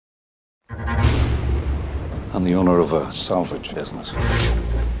I'm the owner of a salvage business,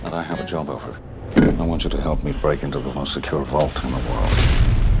 and I have a job offer. I want you to help me break into the most secure vault in the world.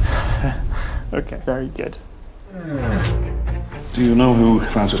 Okay, very good. Do you know who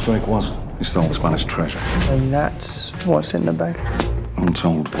Francis Drake was? He stole the Spanish treasure. And that's what's in the bag.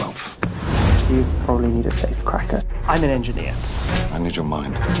 Untold wealth. You probably need a safe cracker. I'm an engineer. I need your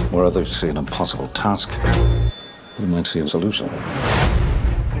mind. Where others see an impossible task, we might see a solution.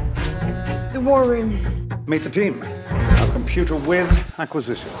 The war room. Meet the team. A computer with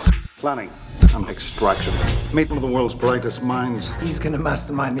acquisition, planning, and extraction. Meet one of the world's brightest minds. He's gonna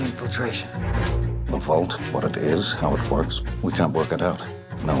mastermind the infiltration. The vault, what it is, how it works, we can't work it out.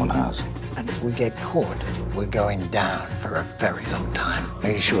 No one has. And if we get caught, we're going down for a very long time.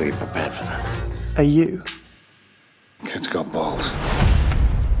 Are you sure you're prepared for that? Are you? Kid's got balls.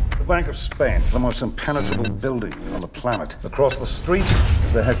 The Bank of Spain, the most impenetrable building on the planet. Across the street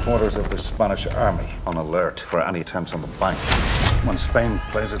is the headquarters of the Spanish army, on alert for any attempts on the bank. When Spain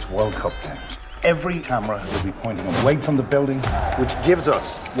plays its World Cup games, every camera will be pointing away from the building, which gives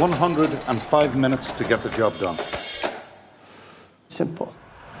us 105 minutes to get the job done. Simple.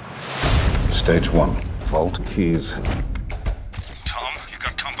 Stage 1, vault keys. Tom, you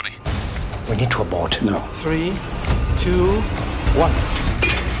got company. We need to abort. No. 3, 2, 1.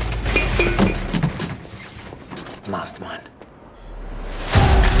 Mastermind.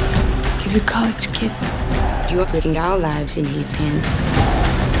 He's a college kid. You're putting our lives in his hands.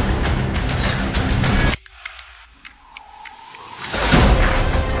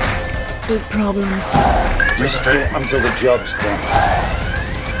 Big problem. Just stay until the job's done.